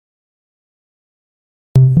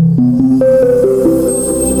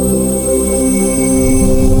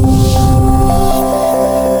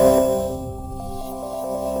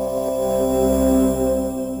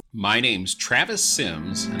name's Travis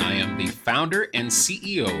Sims, and I am the founder and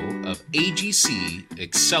CEO of AGC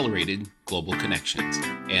Accelerated Global Connections.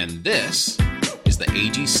 And this is the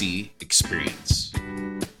AGC Experience.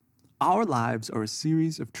 Our lives are a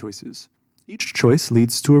series of choices. Each choice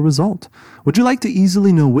leads to a result. Would you like to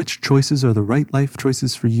easily know which choices are the right life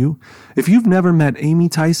choices for you? If you've never met Amy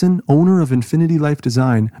Tyson, owner of Infinity Life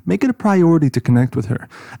Design, make it a priority to connect with her.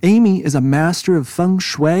 Amy is a master of Feng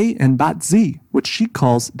Shui and Bat-Zi, which she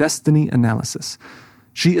calls destiny analysis.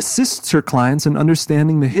 She assists her clients in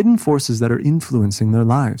understanding the hidden forces that are influencing their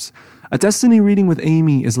lives. A destiny reading with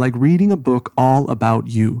Amy is like reading a book all about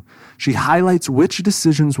you. She highlights which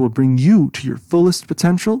decisions will bring you to your fullest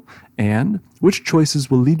potential and which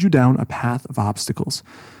choices will lead you down a path of obstacles.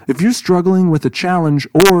 If you're struggling with a challenge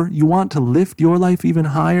or you want to lift your life even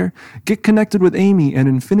higher, get connected with Amy and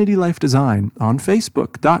Infinity Life Design on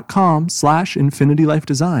Facebook.com/Infinity Life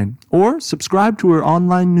Design or subscribe to her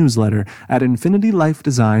online newsletter at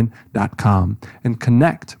InfinityLifeDesign.com and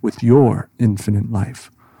connect with your infinite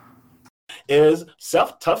life. Is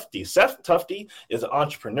Seth Tufte. Seth Tufte is an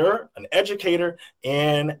entrepreneur, an educator,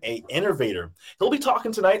 and an innovator. He'll be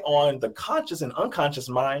talking tonight on the conscious and unconscious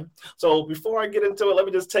mind. So before I get into it, let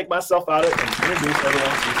me just take myself out of it and introduce everyone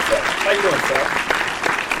to Seth. How you doing,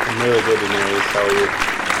 Seth? I'm really good, Daenerys. How are you?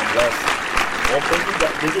 I'm blessed. Well,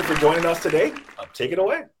 thank you for joining us today. Take it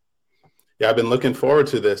away. Yeah, I've been looking forward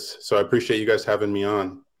to this, so I appreciate you guys having me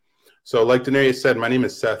on. So like Daenerys said, my name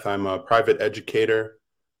is Seth. I'm a private educator.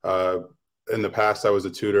 In the past, I was a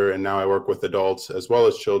tutor, and now I work with adults as well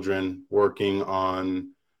as children, working on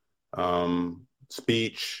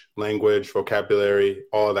speech, language, vocabulary,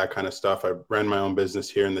 all of that kind of stuff. I ran my own business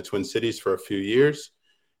here in the Twin Cities for a few years,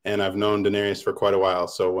 and I've known Daenerys for quite a while.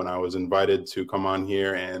 So when I was invited to come on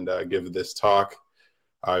here and give this talk,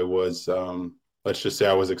 I was, let's just say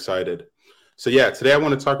I was excited. So yeah, today I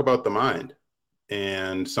want to talk about the mind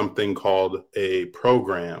and something called a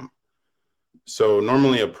program. So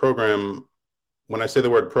normally a program, when I say the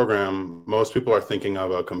word program, most people are thinking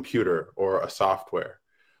of a computer or a software.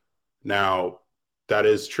 Now, that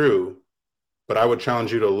is true, but I would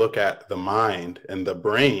challenge you to look at the mind and the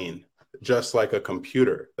brain just like a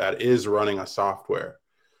computer that is running a software.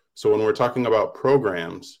 So when we're talking about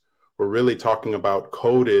programs, we're really talking about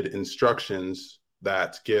coded instructions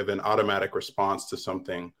that give an automatic response to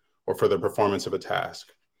something or for the performance of a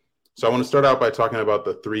task. So I want to start out by talking about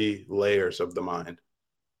the three layers of the mind.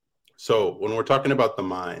 So when we're talking about the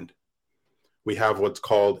mind, we have what's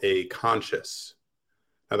called a conscious.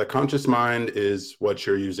 Now, the conscious mind is what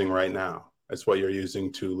you're using right now. It's what you're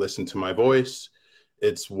using to listen to my voice.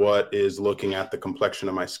 It's what is looking at the complexion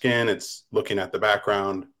of my skin. It's looking at the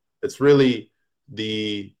background. It's really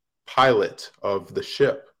the pilot of the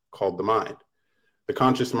ship called the mind. The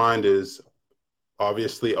conscious mind is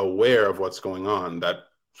obviously aware of what's going on. That's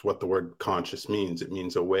what the word conscious means. It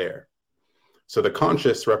means aware. So the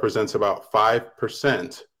conscious represents about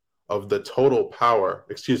 5% of the total power,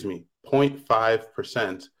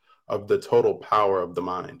 0.5% of the total power of the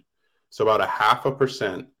mind. So about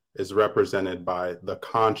 0.5% is represented by the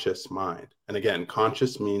conscious mind. And again,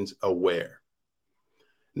 conscious means aware.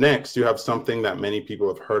 Next, you have something that many people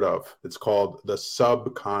have heard of. It's called the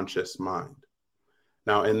subconscious mind.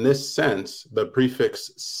 Now, in this sense, the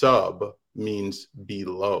prefix sub means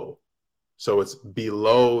below. So it's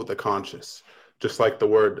below the conscious. Just like the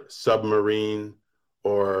word submarine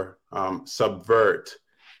or subvert,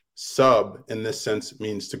 sub in this sense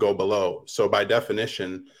means to go below. So by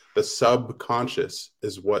definition, the subconscious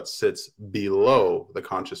is what sits below the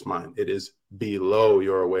conscious mind. It is below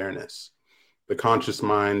your awareness. The conscious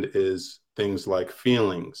mind is things like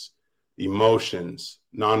feelings, emotions,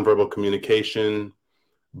 nonverbal communication,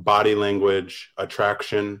 body language,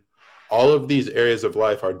 attraction. All of these areas of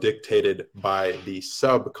life are dictated by the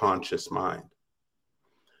subconscious mind.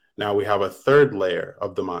 Now we have a third layer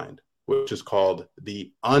of the mind, which is called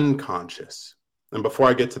the unconscious. And before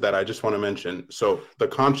I get to that, I just want to mention, so the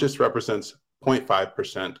conscious represents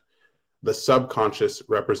 0.5%. The subconscious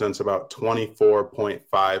represents about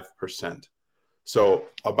 24.5%. So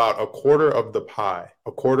about a quarter of the pie,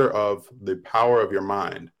 a quarter of the power of your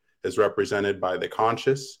mind is represented by the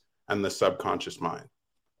conscious and the subconscious mind.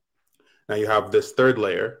 Now you have this third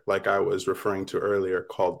layer, like I was referring to earlier,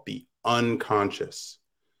 called the unconscious.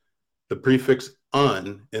 The prefix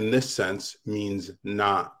un in this sense means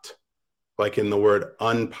not, like in the word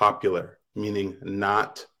unpopular, meaning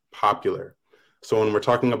not popular. So when we're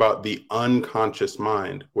talking about the unconscious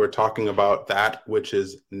mind, we're talking about that which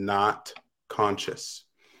is not conscious.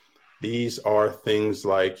 These are things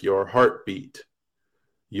like your heartbeat,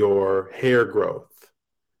 your hair growth,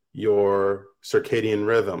 your circadian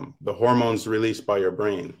rhythm, the hormones released by your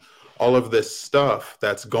brain, all of this stuff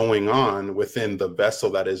that's going on within the vessel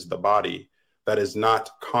that is the body, that is not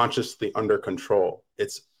consciously under control.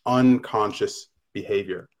 It's unconscious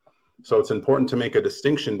behavior. So it's important to make a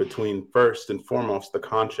distinction between, first and foremost, the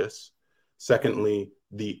conscious, secondly,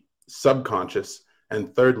 the subconscious,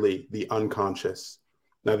 and thirdly, the unconscious.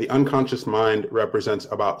 Now, the unconscious mind represents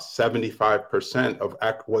about 75% of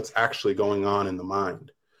what's actually going on in the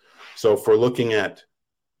mind. So if we're looking at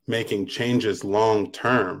making changes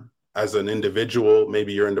long-term as an individual,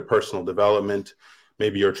 maybe you're into personal development,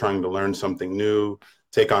 maybe you're trying to learn something new,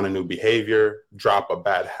 take on a new behavior, drop a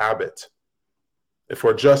bad habit. If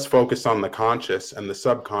we're just focused on the conscious and the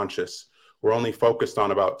subconscious, we're only focused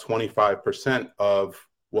on about 25% of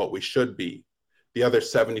what we should be. The other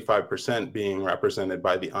 75% being represented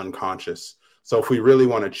by the unconscious. So if we really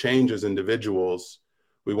want to change as individuals,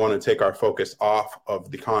 we want to take our focus off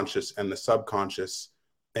of the conscious and the subconscious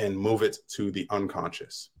and move it to the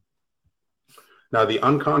unconscious. Now, the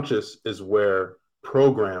unconscious is where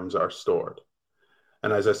programs are stored.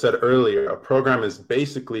 And as I said earlier, a program is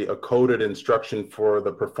basically a coded instruction for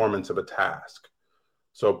the performance of a task.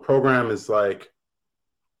 So a program is like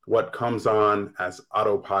what comes on as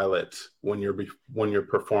autopilot when you're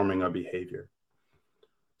performing a behavior.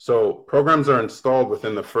 So programs are installed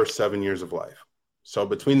within the first 7 years of life. So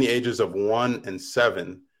between the ages of 1 and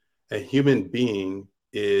 7, a human being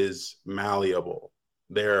is malleable.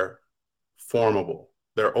 They're formable.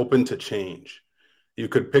 They're open to change. You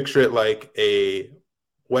could picture it like a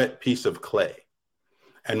wet piece of clay.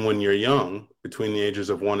 And when you're young, between the ages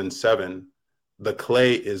of 1 and 7, the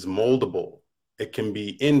clay is moldable. It can be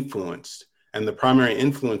influenced. And the primary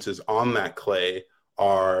influences on that clay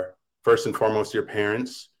are, first and foremost, your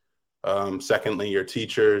parents, secondly, your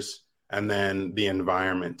teachers, and then the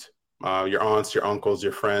environment, your aunts, your uncles,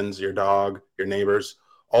 your friends, your dog, your neighbors.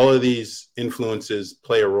 All of these influences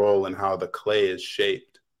play a role in how the clay is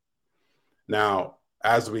shaped. Now,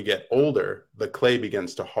 as we get older, the clay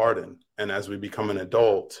begins to harden. And as we become an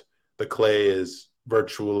adult, the clay is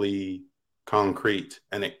virtually concrete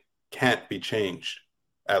and it can't be changed,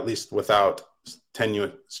 at least without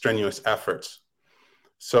strenuous efforts.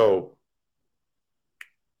 So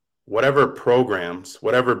whatever programs,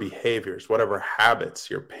 whatever behaviors, whatever habits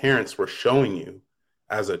your parents were showing you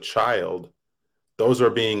as a child, those are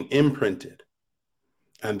being imprinted.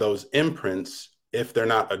 And those imprints, if they're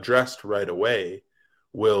not addressed right away,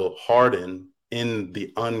 will harden in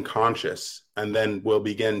the unconscious and then will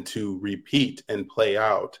begin to repeat and play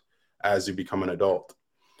out as you become an adult.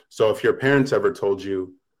 So if your parents ever told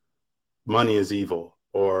you money is evil,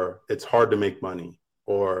 or it's hard to make money,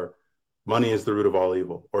 or money is the root of all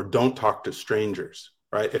evil, or don't talk to strangers,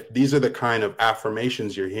 right? If these are the kind of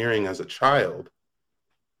affirmations you're hearing as a child,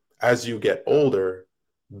 as you get older,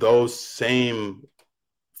 those same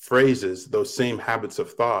phrases, those same habits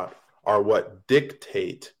of thought are what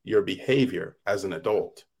dictate your behavior as an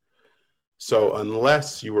adult. So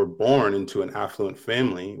unless you were born into an affluent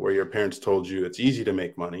family where your parents told you it's easy to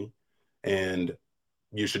make money and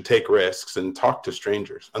you should take risks and talk to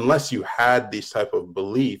strangers, unless you had these type of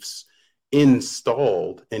beliefs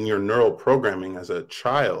installed in your neural programming as a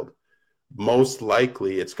child, most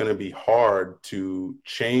likely it's going to be hard to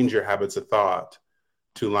change your habits of thought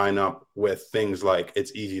to line up with things like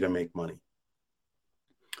it's easy to make money.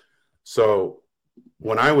 So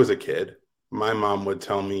when I was a kid, my mom would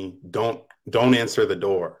tell me, don't answer the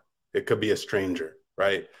door. It could be a stranger,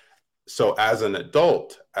 right? So as an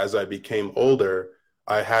adult, as I became older,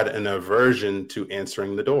 I had an aversion to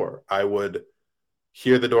answering the door. I would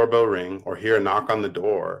hear the doorbell ring or hear a knock on the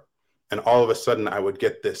door, and all of a sudden I would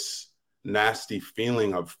get this nasty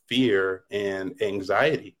feeling of fear and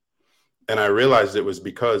anxiety. And I realized it was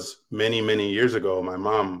because many, many years ago, my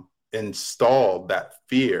mom installed that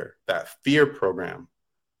fear program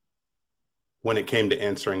when it came to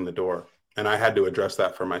answering the door. And I had to address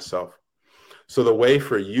that for myself. So the way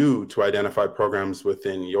for you to identify programs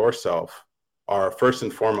within yourself are, first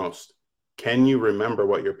and foremost, can you remember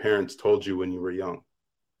what your parents told you when you were young?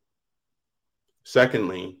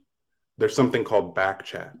 Secondly, there's something called back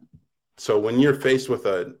chat. So when you're faced with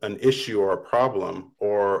an issue or a problem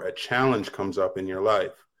or a challenge comes up in your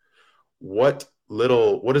life, what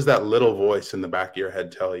does that little voice in the back of your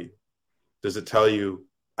head tell you? Does it tell you,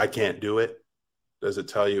 I can't do it? Does it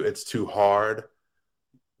tell you it's too hard?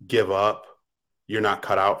 Give up? You're not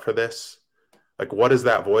cut out for this? Like, what is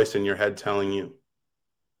that voice in your head telling you?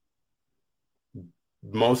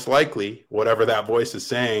 Most likely, whatever that voice is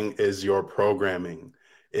saying is your programming.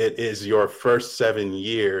 It is your first 7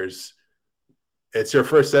 years. It's your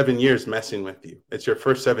first 7 years messing with you. It's your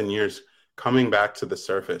first 7 years coming back to the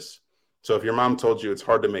surface. So if your mom told you it's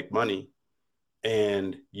hard to make money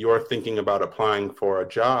and you're thinking about applying for a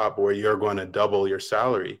job where you're going to double your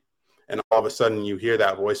salary, and all of a sudden you hear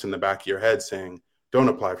that voice in the back of your head saying, don't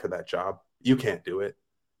apply for that job. You can't do it.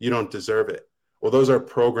 You don't deserve it. Well, those are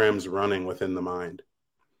programs running within the mind.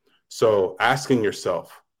 So asking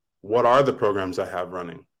yourself, what are the programs I have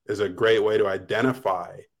running, is a great way to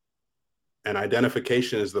identify. And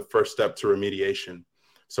identification is the first step to remediation.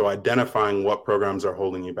 So identifying what programs are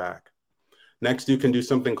holding you back. Next, you can do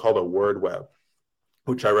something called a word web,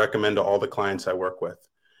 which I recommend to all the clients I work with.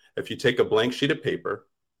 If you take a blank sheet of paper,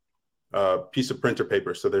 a piece of printer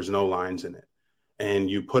paper, so there's no lines in it, and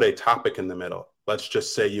you put a topic in the middle. Let's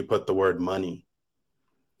just say you put the word money.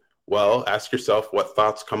 Well, ask yourself, what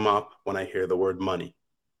thoughts come up when I hear the word money?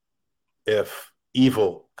 If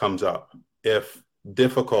evil comes up, if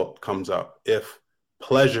difficult comes up, if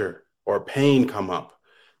pleasure or pain come up,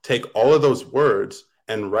 take all of those words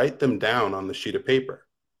and write them down on the sheet of paper.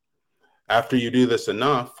 After you do this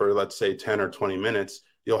enough for, let's say, 10 or 20 minutes,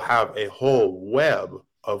 you'll have a whole web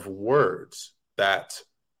of words that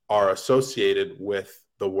are associated with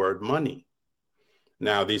the word money.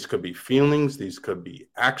 Now, these could be feelings, these could be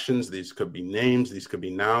actions, these could be names, these could be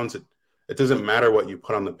nouns. It doesn't matter what you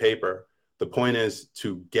put on the paper. The point is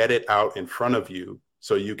to get it out in front of you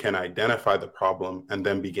so you can identify the problem and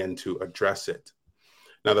then begin to address it.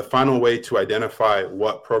 Now, the final way to identify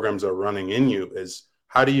what programs are running in you is,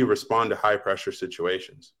 how do you respond to high pressure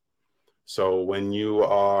situations? So when you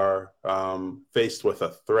are faced with a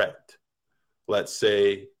threat, let's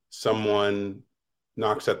say someone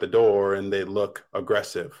knocks at the door and they look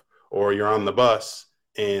aggressive, or you're on the bus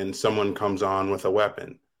and someone comes on with a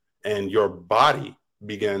weapon and your body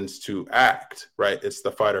begins to act, right? It's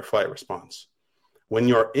the fight or flight response. When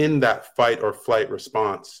you're in that fight or flight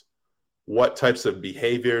response, what types of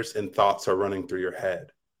behaviors and thoughts are running through your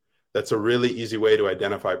head? That's a really easy way to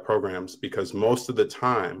identify programs, because most of the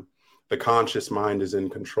time, the conscious mind is in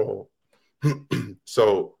control.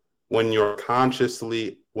 So when you're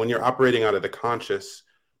operating out of the conscious,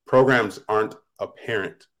 programs aren't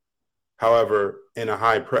apparent. However, in a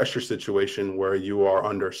high pressure situation where you are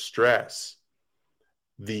under stress,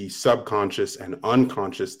 the subconscious and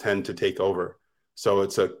unconscious tend to take over. So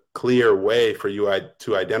it's a clear way for you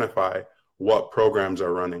to identify what programs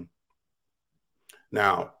are running.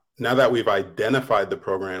 Now that we've identified the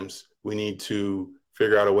programs, we need to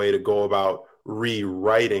figure out a way to go about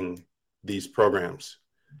rewriting these programs.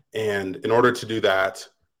 And in order to do that,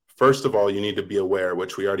 first of all, you need to be aware,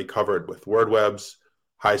 which we already covered with word webs,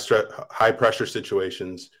 high pressure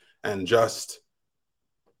situations, and just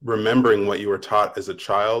remembering what you were taught as a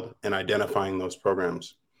child and identifying those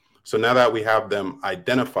programs. So now that we have them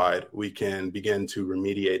identified, we can begin to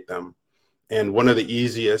remediate them. And one of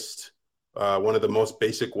the most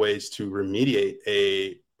basic ways to remediate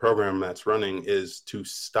a program that's running is to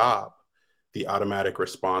stop the automatic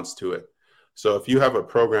response to it. So if you have a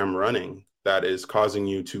program running that is causing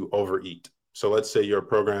you to overeat, so let's say your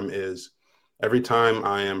program is, every time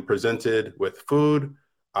I am presented with food,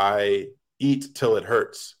 I eat till it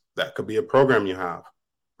hurts. That could be a program you have,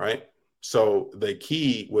 right? So the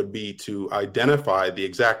key would be to identify the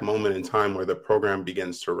exact moment in time where the program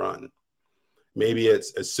begins to run. Maybe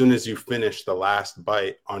it's as soon as you finish the last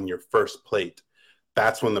bite on your first plate.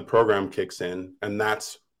 That's when the program kicks in, and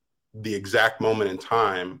that's the exact moment in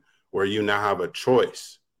time where you now have a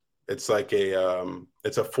choice. It's like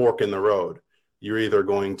it's a fork in the road. You're either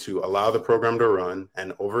going to allow the program to run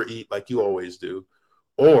and overeat like you always do,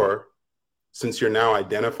 or since you're now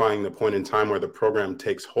identifying the point in time where the program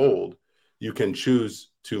takes hold, you can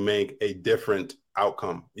choose to make a different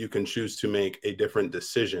outcome. You can choose to make a different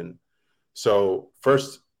decision. So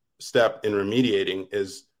first step in remediating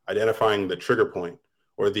is identifying the trigger point,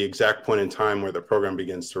 or the exact point in time where the program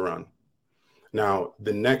begins to run. Now,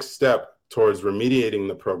 the next step towards remediating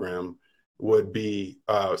the program would be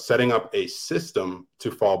setting up a system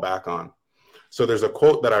to fall back on. So there's a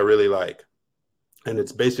quote that I really like, and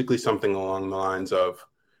it's basically something along the lines of,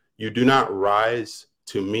 you do not rise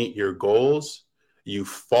to meet your goals, you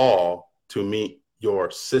fall to meet your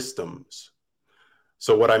systems.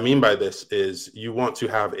 So what I mean by this is, you want to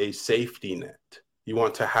have a safety net. You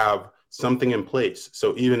want to have something in place.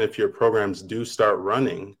 So even if your programs do start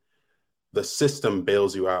running, the system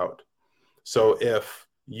bails you out. So if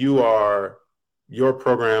your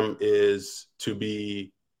program is to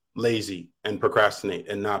be lazy and procrastinate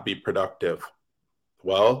and not be productive,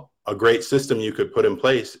 well, a great system you could put in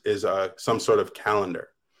place is some sort of calendar.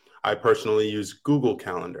 I personally use Google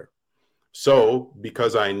Calendar. So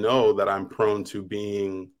because I know that I'm prone to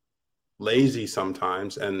being lazy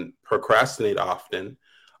sometimes and procrastinate often,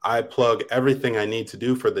 I plug everything I need to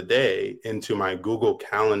do for the day into my Google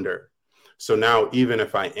Calendar. So now, even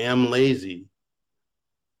if I am lazy,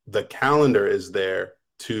 the calendar is there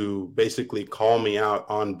to basically call me out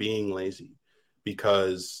on being lazy,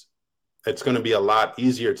 because it's going to be a lot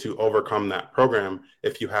easier to overcome that program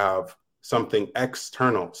if you have something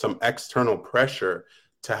external, some external pressure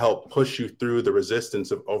to help push you through the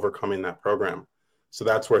resistance of overcoming that program. So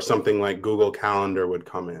that's where something like Google Calendar would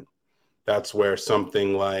come in. That's where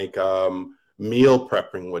something like meal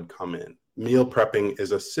prepping would come in. Meal prepping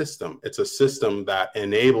is a system. It's a system that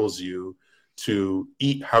enables you to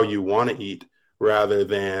eat how you want to eat rather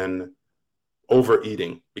than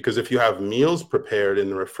overeating. Because if you have meals prepared in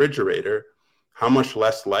the refrigerator, how much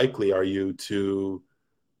less likely are you to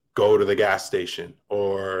go to the gas station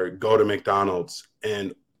or go to McDonald's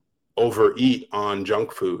and overeat on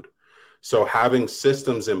junk food? So having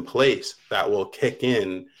systems in place that will kick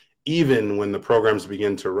in even when the programs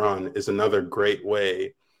begin to run is another great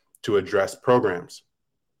way to address programs.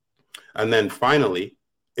 And then finally,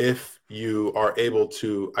 if you are able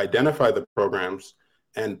to identify the programs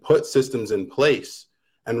and put systems in place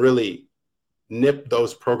and really nip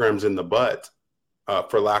those programs in the butt,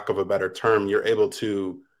 for lack of a better term, you're able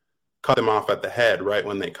to cut them off at the head right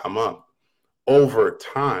when they come up. Over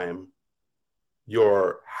time,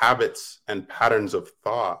 your habits and patterns of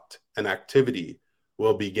thought and activity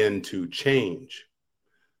will begin to change.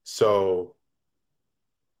 So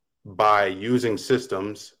by using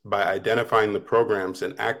systems, by identifying the programs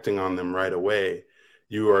and acting on them right away,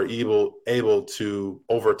 you are able to,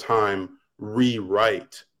 over time,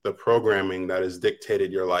 rewrite the programming that has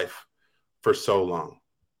dictated your life for so long.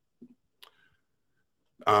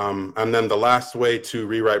 And then the last way to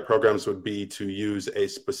rewrite programs would be to use a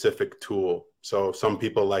specific tool. So some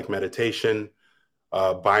people like meditation.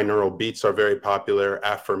 Binaural beats are very popular.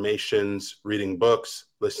 Affirmations, reading books,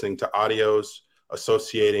 listening to audios,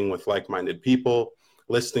 associating with like-minded people,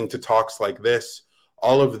 listening to talks like this.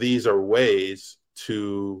 All of these are ways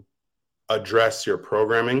to address your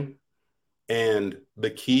programming. And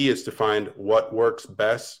the key is to find what works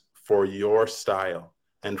best for your style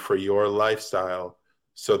and for your lifestyle,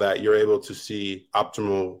 so that you're able to see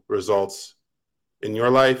optimal results in your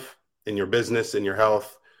life, in your business, in your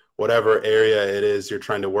health, whatever area it is you're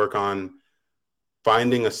trying to work on.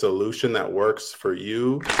 Finding a solution that works for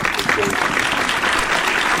you is going to be